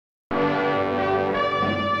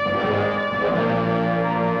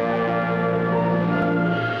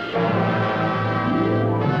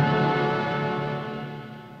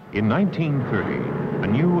In 1930,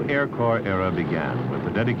 a new Air Corps era began with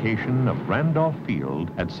the dedication of Randolph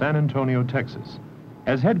Field at San Antonio, Texas.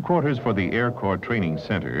 As headquarters for the Air Corps Training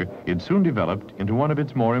Center, it soon developed into one of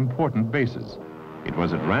its more important bases. It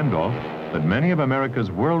was at Randolph that many of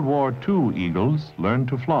America's World War II Eagles learned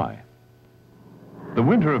to fly. The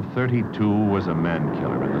winter of '32 was a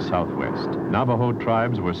man-killer in the Southwest. Navajo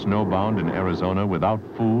tribes were snowbound in Arizona without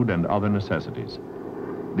food and other necessities.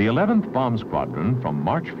 The 11th Bomb Squadron from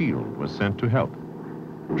March Field was sent to help.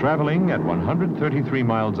 Traveling at 133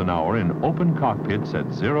 miles an hour in open cockpits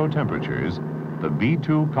at 0 temperatures, the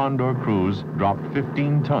B-2 Condor crews dropped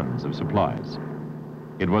 15 tons of supplies.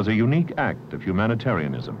 It was a unique act of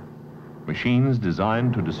humanitarianism. Machines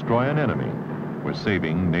designed to destroy an enemy were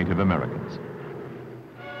saving Native Americans.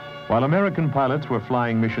 While American pilots were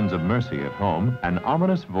flying missions of mercy at home, an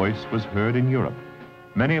ominous voice was heard in Europe.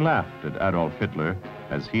 Many laughed at Adolf Hitler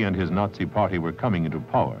as he and his Nazi party were coming into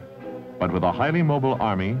power. But with a highly mobile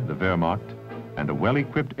army, the Wehrmacht, and a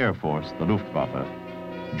well-equipped air force, the Luftwaffe,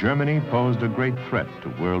 Germany posed a great threat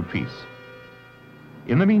to world peace.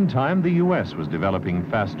 In the meantime, the U.S. was developing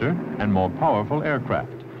faster and more powerful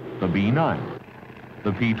aircraft, the B-9,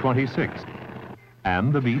 the P-26,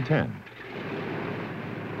 and the B-10.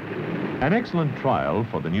 An excellent trial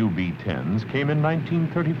for the new B-10s came in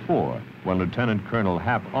 1934, when Lieutenant Colonel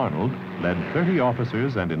Hap Arnold led 30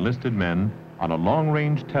 officers and enlisted men on a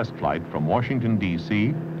long-range test flight from Washington,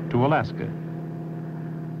 D.C. to Alaska.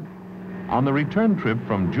 On the return trip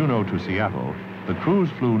from Juneau to Seattle, the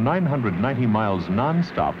crews flew 990 miles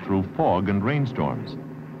non-stop through fog and rainstorms.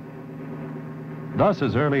 Thus,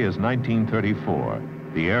 as early as 1934,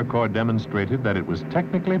 the Air Corps demonstrated that it was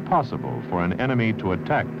technically possible for an enemy to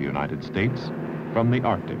attack the United States from the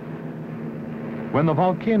Arctic. When the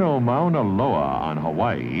volcano Mauna Loa on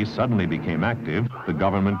Hawaii suddenly became active, the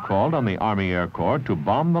government called on the Army Air Corps to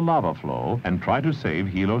bomb the lava flow and try to save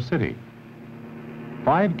Hilo City.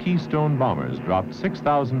 5 Keystone bombers dropped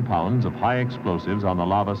 6,000 pounds of high explosives on the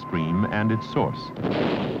lava stream and its source.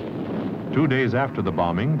 2 days after the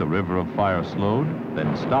bombing, the river of fire slowed,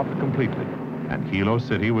 then stopped completely, and Hilo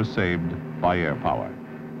City was saved by air power.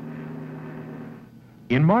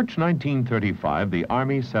 In March 1935, the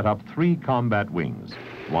Army set up 3 combat wings,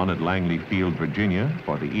 one at Langley Field, Virginia,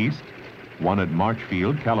 for the east, one at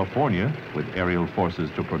Marchfield, California, with aerial forces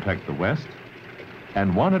to protect the west,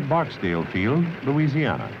 and one at Barksdale Field,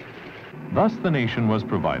 Louisiana. Thus, the nation was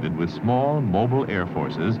provided with small, mobile air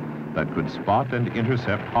forces that could spot and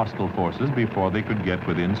intercept hostile forces before they could get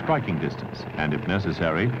within striking distance. And if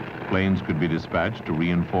necessary, planes could be dispatched to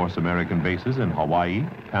reinforce American bases in Hawaii,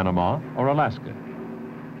 Panama, or Alaska.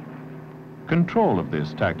 Control of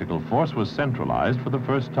this tactical force was centralized for the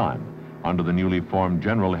first time under the newly formed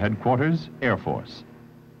General Headquarters, Air Force.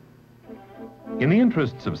 In the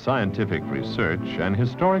interests of scientific research, an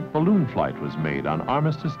historic balloon flight was made on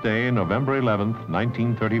Armistice Day, November 11,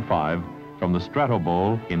 1935, from the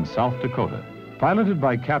Stratobowl in South Dakota. Piloted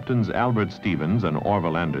by Captains Albert Stevens and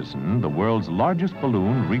Orville Anderson, the world's largest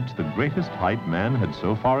balloon reached the greatest height man had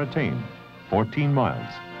so far attained, 14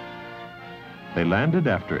 miles. They landed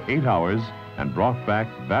after 8 hours and brought back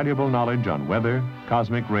valuable knowledge on weather,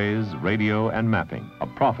 cosmic rays, radio, and mapping, a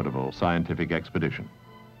profitable scientific expedition.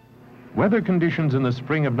 Weather conditions in the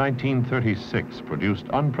spring of 1936 produced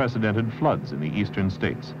unprecedented floods in the eastern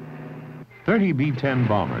states. 30 B-10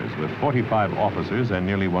 bombers with 45 officers and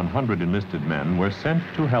nearly 100 enlisted men were sent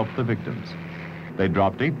to help the victims. They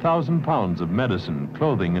dropped 8,000 pounds of medicine,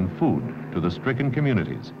 clothing, and food to the stricken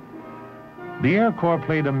communities. The Air Corps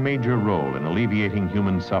played a major role in alleviating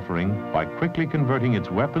human suffering by quickly converting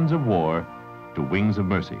its weapons of war to wings of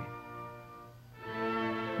mercy.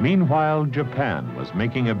 Meanwhile, Japan was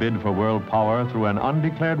making a bid for world power through an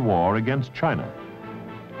undeclared war against China.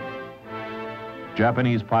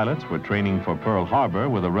 Japanese pilots were training for Pearl Harbor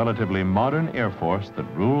with a relatively modern air force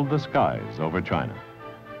that ruled the skies over China.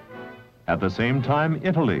 At the same time,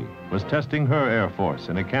 Italy was testing her air force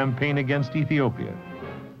in a campaign against Ethiopia.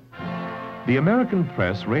 The American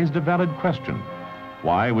press raised a valid question.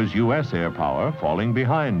 Why was U.S. air power falling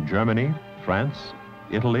behind Germany, France,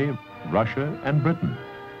 Italy, Russia, and Britain?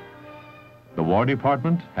 The War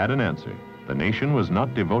Department had an answer. The nation was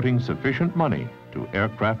not devoting sufficient money to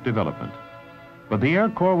aircraft development. But the Air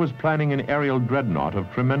Corps was planning an aerial dreadnought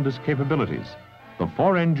of tremendous capabilities, the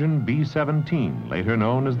 4-engine B-17, later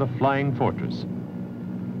known as the Flying Fortress.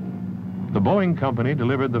 The Boeing Company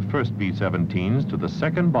delivered the first B-17s to the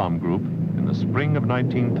 2nd Bomb Group in the spring of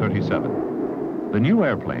 1937. The new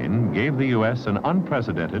airplane gave the U.S. an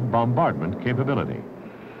unprecedented bombardment capability.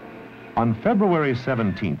 On February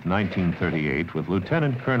 17, 1938, with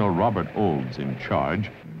Lieutenant Colonel Robert Olds in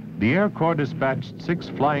charge, the Air Corps dispatched 6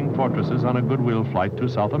 flying fortresses on a goodwill flight to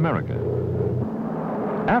South America.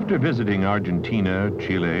 After visiting Argentina,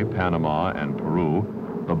 Chile, Panama, and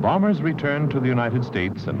Peru, the bombers returned to the United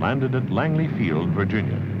States and landed at Langley Field,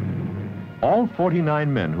 Virginia. All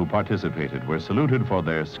 49 men who participated were saluted for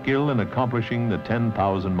their skill in accomplishing the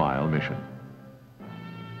 10,000-mile mission.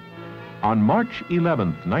 On March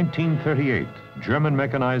 11th, 1938, German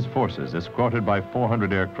mechanized forces escorted by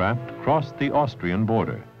 400 aircraft crossed the Austrian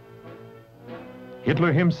border.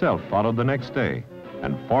 Hitler himself followed the next day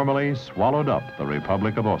and formally swallowed up the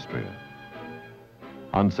Republic of Austria.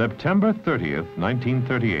 On September 30th,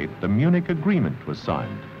 1938, the Munich Agreement was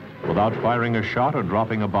signed. Without firing a shot or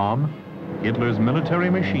dropping a bomb, Hitler's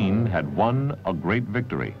military machine had won a great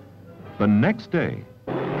victory. The next day,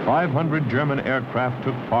 500 German aircraft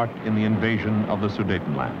took part in the invasion of the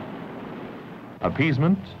Sudetenland.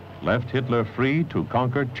 Appeasement left Hitler free to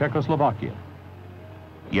conquer Czechoslovakia.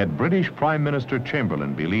 Yet British Prime Minister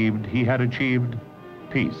Chamberlain believed he had achieved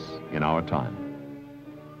peace in our time.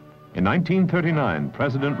 In 1939,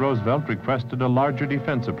 President Roosevelt requested a larger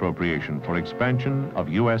defense appropriation for expansion of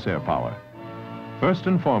U.S. air power. First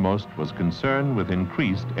and foremost was concern with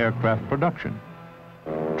increased aircraft production.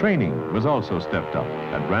 Training was also stepped up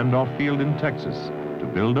at Randolph Field in Texas to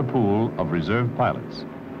build a pool of reserve pilots.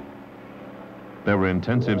 There were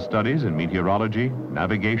intensive studies in meteorology,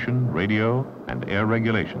 navigation, radio, and air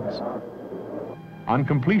regulations. On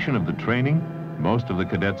completion of the training, most of the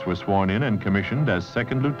cadets were sworn in and commissioned as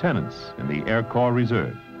second lieutenants in the Air Corps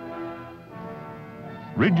Reserve.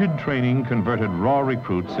 Rigid training converted raw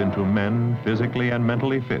recruits into men physically and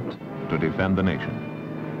mentally fit to defend the nation.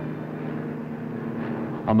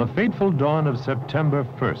 On the fateful dawn of September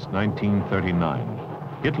 1st,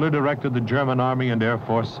 1939, Hitler directed the German Army and Air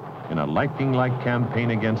Force in a lightning-like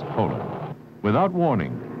campaign against Poland. Without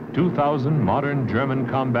warning, 2,000 modern German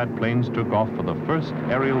combat planes took off for the first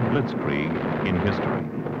aerial blitzkrieg in history.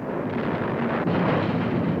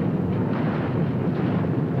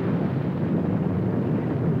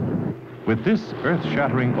 With this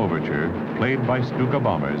earth-shattering overture, played by Stuka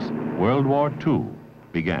bombers, World War II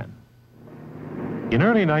began. In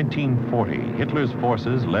early 1940, Hitler's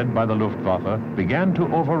forces, led by the Luftwaffe, began to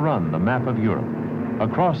overrun the map of Europe,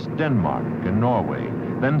 across Denmark and Norway,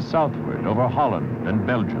 then southward over Holland and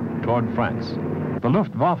Belgium toward France. The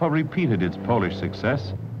Luftwaffe repeated its Polish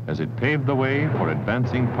success as it paved the way for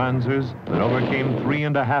advancing panzers that overcame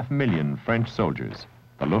 3.5 million French soldiers.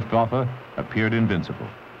 The Luftwaffe appeared invincible.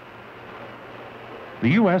 The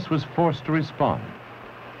U.S. was forced to respond.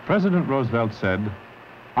 President Roosevelt said,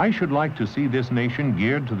 "I should like to see this nation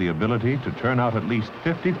geared to the ability to turn out at least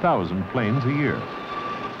 50,000 planes a year."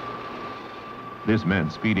 This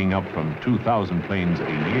meant speeding up from 2,000 planes a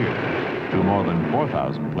year to more than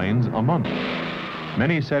 4,000 planes a month.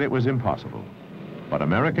 Many said it was impossible, but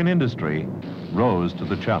American industry rose to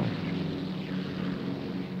the challenge.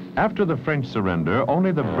 After the French surrender,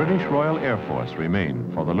 only the British Royal Air Force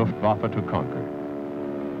remained for the Luftwaffe to conquer.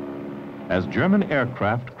 As German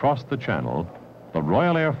aircraft crossed the Channel, the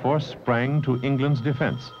Royal Air Force sprang to England's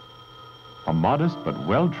defense. A modest but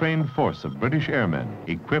well-trained force of British airmen,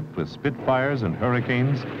 equipped with Spitfires and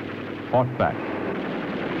Hurricanes, fought back.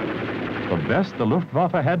 The best the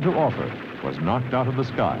Luftwaffe had to offer was knocked out of the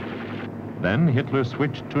sky. Then Hitler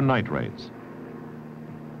switched to night raids.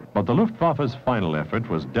 But the Luftwaffe's final effort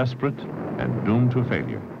was desperate and doomed to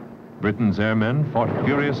failure. Britain's airmen fought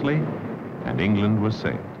furiously, and England was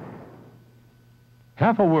saved.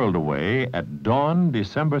 Half a world away, at dawn,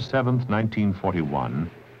 December 7th, 1941,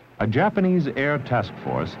 a Japanese air task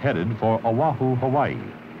force headed for Oahu, Hawaii.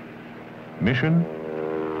 Mission: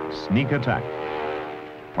 sneak attack.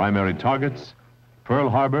 Primary targets: Pearl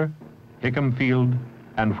Harbor, Hickam Field,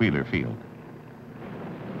 and Wheeler Field.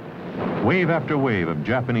 Wave after wave of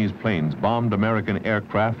Japanese planes bombed American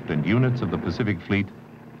aircraft and units of the Pacific Fleet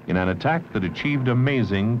in an attack that achieved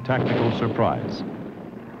amazing tactical surprise.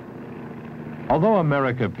 Although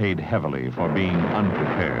America paid heavily for being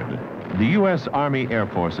unprepared, the U.S. Army Air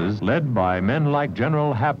Forces, led by men like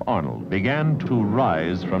General Hap Arnold, began to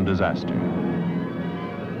rise from disaster.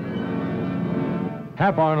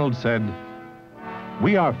 Hap Arnold said,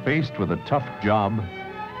 "We are faced with a tough job,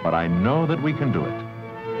 but I know that we can do it.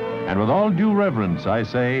 And with all due reverence, I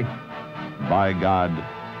say, by God,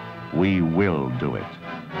 we will do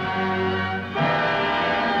it."